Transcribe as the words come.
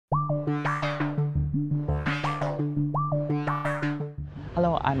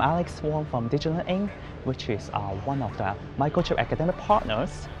I'm Alex Wong from Digilent Inc, which is one of the Microchip academic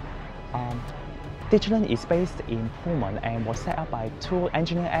partners. Digilent is based in Pullman and was set up by two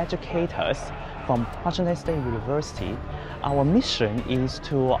engineering educators from Washington State University. Our mission is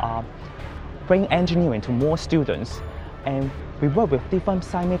to bring engineering to more students, and we work with different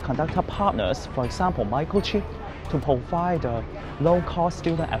semiconductor partners, for example Microchip, to provide low-cost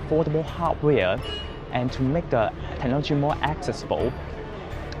student affordable hardware and to make the technology more accessible.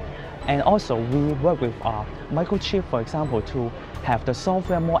 And also we work with Microchip, for example, to have the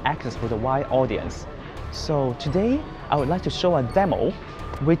software more accessible to the wide audience. So today I would like to show a demo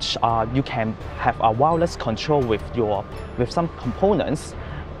which you can have a wireless control with some components.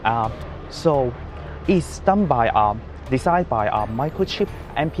 So it's done by designed by Microchip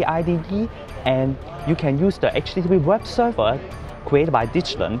MPIDE, and you can use the HTTP web server created by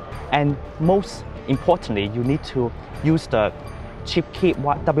Digilent, and most importantly, you need to use the chipKIT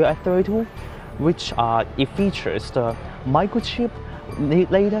WF32, which it features the Microchip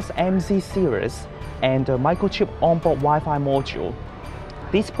latest MZ series and the Microchip onboard Wi-Fi module.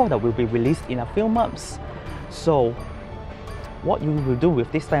 This product will be released in a few months. So what you will do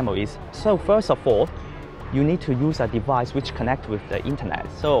with this demo is, so first of all, you need to use a device which connects with the internet.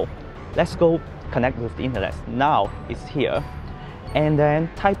 So let's go connect with the internet. Now it's here. And then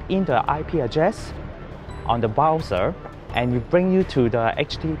type in the IP address on the browser, and it bring you to the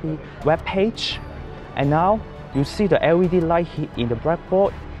HTTP web page. And now you see the LED light here in the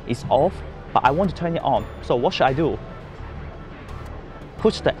blackboard is off, but I want to turn it on. So what should I do?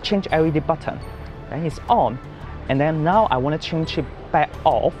 Push the change LED button, then it's on. And then now I want to change it back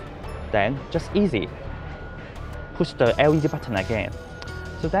off, then just easy. Push the LED button again.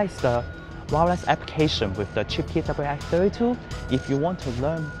 So that is the wireless application with the chipKIT WF32. If you want to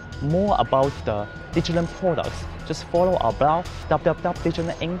learn more about the Digilent products, just follow our blog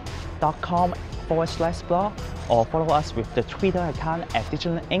www.digilentinc.com/blog, or follow us with the Twitter account at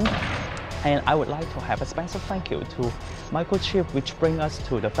Digilent Inc. And I would like to have a special thank you to Microchip, which bring us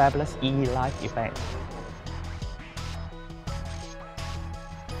to the fabulous EE Live event.